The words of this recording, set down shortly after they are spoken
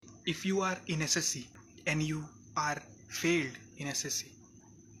If you are in SSC and you are failed in SSC,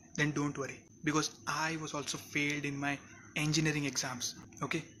 then don't worry, because I was also failed in my engineering exams.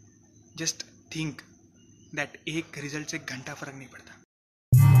 Okay, just think that एक result से घंटा फर्क नहीं पड़ता.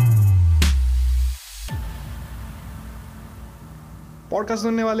 Podcast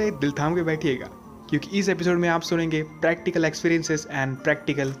सुनने वाले दिल थाम के बैठिएगा, क्योंकि इस एपिसोड में आप सुनेंगे practical experiences and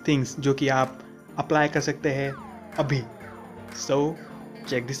practical things जो कि आप अप्लाई कर सकते हैं अभी. So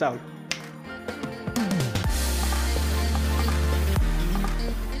check this out.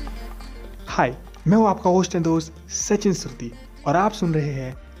 हाय, मैं हूँ आपका होस्ट एंड दोस्त सचिन सुरती और आप सुन रहे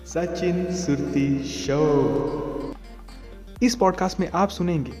हैं सचिन सुरती शो. इस पॉडकास्ट में आप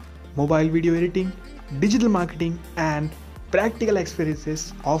सुनेंगे mobile video editing, digital marketing and practical experiences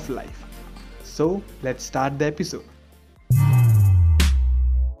of life. So let's start the episode.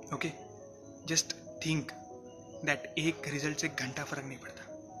 Okay, just think that एक रिजल्ट से घंटा फर्क नहीं पड़ता.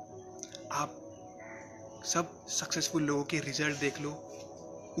 आप सब सक्सेसफुल लोगों के रिजल्ट देख लो.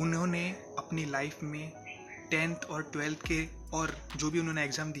 उन्होंने अपनी लाइफ में 10th और 12th के और जो भी उन्होंने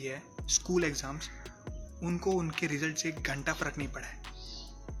एग्ज़ाम दिया है, स्कूल एग्ज़ाम्स, उनको उनके रिजल्ट से घंटा फर्क नहीं पड़ा है.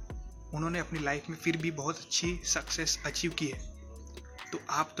 उन्होंने अपनी लाइफ में फिर भी बहुत अच्छी सक्सेस अचीव की है. तो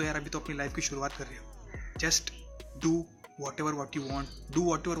आप तो यार अभी तो अपनी लाइफ की शुरुआत कर रहे हो. Just do what ever what you want, do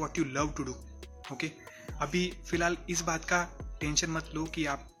what ever what you love to do. Okay, अभी फिलहाल इस बात का टेंशन मत लो कि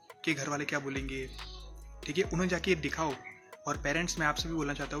आपके घर वाले क्या बोलेंगे. ठीक है, उन्हें जाके दिखाओ. और पेरेंट्स, मैं आपसे भी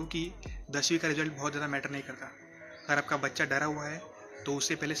बोलना चाहता हूँ कि 10वीं का रिजल्ट बहुत ज़्यादा मैटर नहीं करता. अगर आपका बच्चा डरा हुआ है तो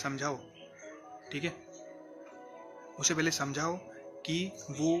उसे पहले समझाओ. ठीक है, उसे पहले समझाओ कि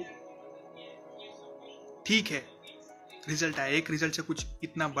वो ठीक है, रिजल्ट आया. एक रिजल्ट से कुछ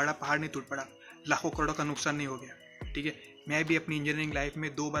इतना बड़ा पहाड़ नहीं टूट पड़ा, लाखों करोड़ों का नुकसान नहीं हो गया. ठीक है, मैं भी अपनी इंजीनियरिंग लाइफ में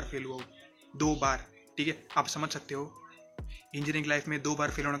 2 बार फेल हुआ हूँ. 2 बार. ठीक है, आप समझ सकते हो इंजीनियरिंग लाइफ में 2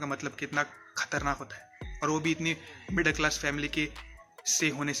 बार फेल होने का मतलब कितना खतरनाक होता है, और वो भी इतनी मिडिल क्लास फैमिली के से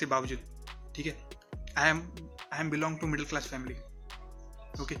होने से बावजूद. ठीक है, I am belong to middle class family.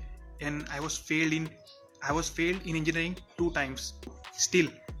 Okay, and I was failed in engineering 2 times. Still,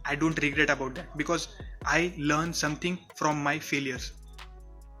 I don't regret about that because I learned something from my failures.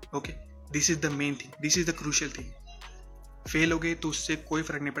 Okay, this is the main thing. This is the crucial thing. Fail हो गए तो उससे कोई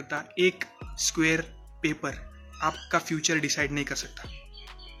फर्क नहीं पड़ता. एक square paper आपका फ्यूचर डिसाइड नहीं कर सकता.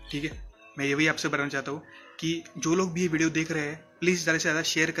 ठीक है, मैं ये भी आपसे बताना चाहता हूँ कि जो लोग भी ये वीडियो देख रहे हैं, प्लीज़ ज़्यादा से ज़्यादा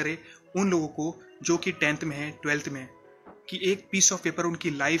शेयर करें उन लोगों को जो कि 10th में है, 12th में है, कि एक पीस ऑफ पेपर उनकी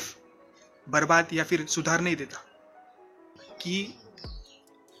लाइफ बर्बाद या फिर सुधार नहीं देता. कि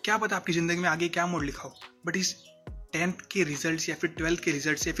क्या पता आपकी ज़िंदगी में आगे क्या मोड़ लिखा हो, बट इस 10th के रिजल्ट या फिर 12th के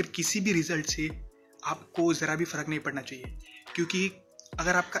रिजल्ट से या फिर किसी भी रिजल्ट से आपको ज़रा भी फ़र्क नहीं पड़ना चाहिए. क्योंकि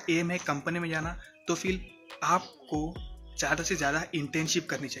अगर आपका एम है कंपनी में जाना, तो फिर आपको ज़्यादा से ज़्यादा इंटर्नशिप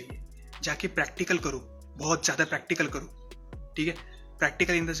करनी चाहिए. जाके प्रैक्टिकल करो, बहुत ज़्यादा प्रैक्टिकल करो. ठीक है,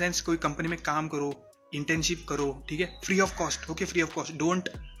 प्रैक्टिकल इन द सेंस कोई कंपनी में काम करो, इंटर्नशिप करो. ठीक है, free of cost. Okay, free of cost. Don't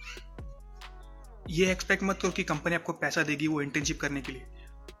ये एक्सपेक्ट मत करो कि कंपनी आपको पैसा देगी वो इंटर्नशिप करने के लिए.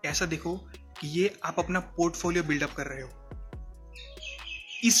 ऐसा देखो कि ये आप अपना पोर्टफोलियो बिल्डअप कर रहे हो.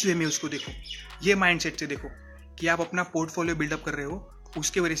 इस वे में उसको देखो, ये माइंडसेट से देखो कि आप अपना पोर्टफोलियो बिल्डअप कर रहे हो.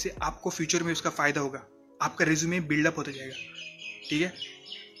 उसके वजह से आपको फ्यूचर में उसका फायदा होगा. आपका रिज्यूमे बिल्डअप होता जाएगा. ठीक है,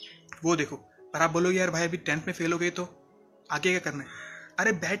 वो देखो. पर आप बोलोगे यार भाई अभी 10th में फेल हो गए तो आगे क्या करना है.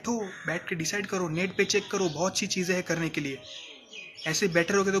 अरे बैठ के डिसाइड करो, नेट पे चेक करो, बहुत सी चीज़ें हैं करने के लिए. ऐसे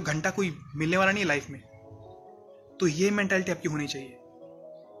बेटर हो गए तो घंटा कोई मिलने वाला नहीं है लाइफ में. तो ये मेंटालिटी आपकी होनी चाहिए,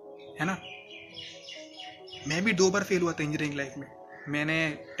 है ना. मैं भी 2 बार फेल हुआ था इंजीनियरिंग लाइफ में. मैंने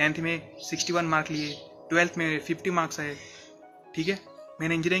 10th में 61 मार्क लिए, 12th में 50 मार्क्स आए. ठीक है,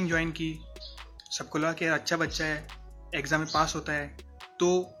 मैंने इंजीनियरिंग ज्वाइन की. सबको लगा कि अच्छा बच्चा है, एग्जाम में पास होता है तो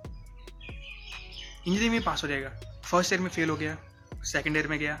इंजीनियरिंग में पास हो जाएगा. फर्स्ट ईयर में फेल हो गया, सेकेंड ईयर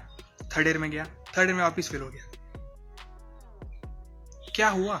में गया, थर्ड ईयर में गया, थर्ड ईयर में वापस फेल हो गया. क्या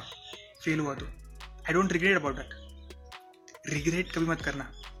हुआ? फेल हुआ तो I don't regret about that. Regret कभी मत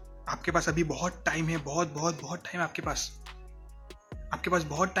करना. आपके पास अभी बहुत टाइम है, बहुत टाइम आपके पास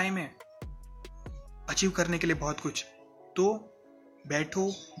बहुत टाइम है अचीव करने के लिए बहुत कुछ. तो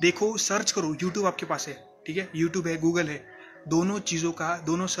बैठो, देखो, सर्च करो. यूट्यूब आपके पास है. ठीक है, यूट्यूब है, गूगल है. दोनों चीज़ों का,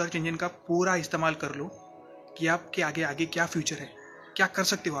 दोनों सर्च इंजन का पूरा इस्तेमाल कर लो कि आपके आगे क्या फ्यूचर है, क्या कर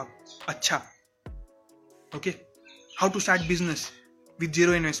सकते हो आप अच्छा. Okay, how to start business with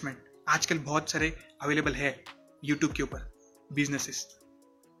 0 investment. आजकल बहुत सारे अवेलेबल है यूट्यूब के ऊपर बिजनेसेस.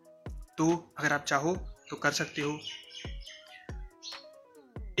 तो अगर आप चाहो तो कर सकते हो.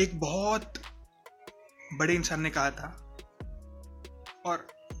 एक बहुत बड़े इंसान ने कहा था, और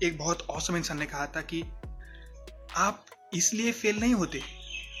एक बहुत ऑसम इंसान ने कहा था कि आप इसलिए फेल नहीं होते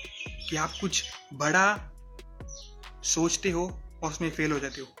कि आप कुछ बड़ा सोचते हो और उसमें फेल हो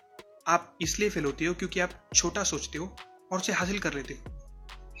जाते हो। आप इसलिए फेल होते हो क्योंकि आप छोटा सोचते हो और उसे हासिल कर लेते हो।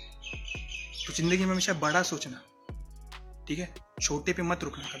 तो जिंदगी में हमेशा बड़ा सोचना, ठीक है, छोटे पे मत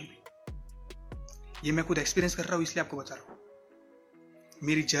रुकना कभी भी। ये मैं खुद एक्सपीरियंस कर रहा हूँ इसलिए आपको बता रहा हूँ।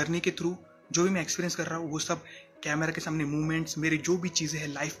 मेरी जर्नी के थ्रू जो भी मैं एक्सपीरियंस कर रहा हूँ वो सब कैमरा के सामने मूवमेंट्स, मेरी जो भी चीज़ें हैं,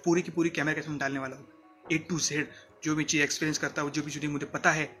 लाइफ पूरी की पूरी कैमरा के सामने डालने वाला हूँ। A to Z जो भी चीज़ एक्सपीरियंस करता हूँ, जो भी चीज़ें मुझे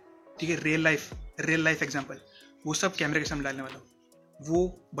पता है, ठीक है, रियल लाइफ एग्जाम्पल, वो सब कैमरे के सामने डालने वाला हूँ।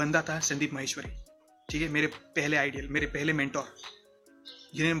 वो बंदा था संदीप माहेश्वरी, ठीक है, मेरे पहले आइडियल, मेरे पहले मेंटोर,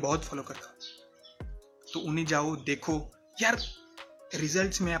 जिन्हें मैं बहुत फॉलो करता हूँ। तो उन्हें जाओ देखो यार।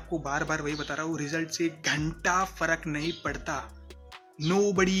 रिजल्ट्स में आपको बार बार वही बता रहा हूँ, रिजल्ट से घंटा फर्क नहीं पड़ता।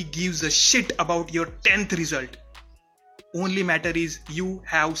 Nobody gives a shit about your 10th result. Only matter is you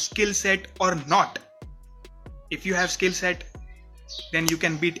have skill set or not. If you have skill set, then you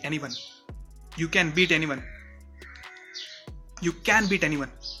can beat anyone. You can beat anyone. You can beat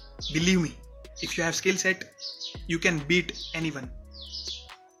anyone. Believe me. If you have skill set, you can beat anyone.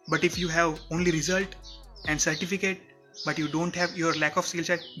 But if you have only result and certificate, but you don't have your lack of skill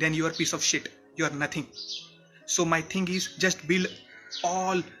set, then you are a piece of shit. You are nothing. So my thing is just build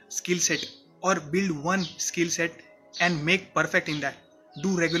all skill set or build one skill set and make perfect in that.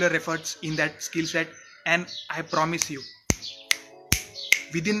 Do regular efforts in that skill set and I promise you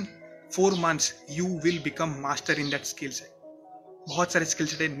within 4 months you will become master in that skill set. बहुत सारे skill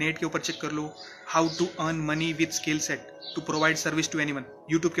set है, net के ऊपर check कर लो, how to earn money with skill set to provide service to anyone.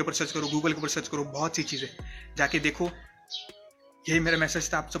 YouTube के ऊपर search करो, गूगल के ऊपर सर्च करो, बहुत सी चीज़ें जाके देखो। यही मेरा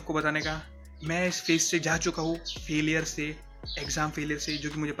मैसेज था आप सबको बताने का। मैं इस फेज से जा चुका हूँ, फेलियर से, एग्जाम फेलियर से, जो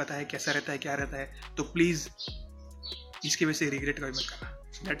कि मुझे पता है कैसा रहता है, क्या रहता है। तो प्लीज़ इसकी वजह से रिग्रेट कभी मत करना।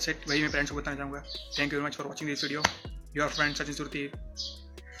 दैट्स इट, वही मैं फ्रेंड्स को बताना चाहूँगा। Thank you very much for watching this video. Your friend Sachin Surti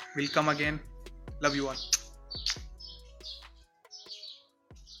will come again. Love you all.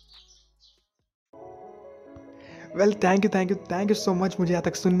 Well thank you so much मुझे यहाँ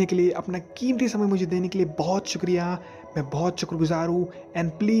तक सुनने के लिए, अपना कीमती समय मुझे देने के लिए बहुत शुक्रिया। मैं बहुत शुक्रगुजार हूँ।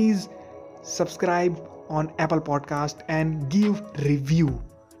 And please subscribe on Apple podcast and give review.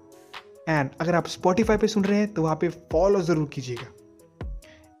 And अगर आप स्पॉटिफाई पे सुन रहे हैं तो वहाँ पे फॉलो ज़रूर कीजिएगा।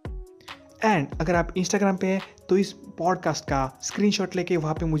 एंड अगर आप इंस्टाग्राम पे हैं तो इस पॉडकास्ट का स्क्रीनशॉट लेके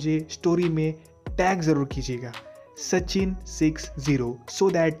वहाँ पे मुझे स्टोरी में टैग ज़रूर कीजिएगा Sachin60, सो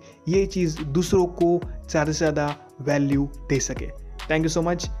दैट ये चीज़ दूसरों को ज़्यादा से ज़्यादा वैल्यू दे सके। Thank you so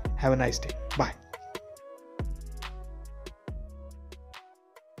much. Have a nice day. Bye.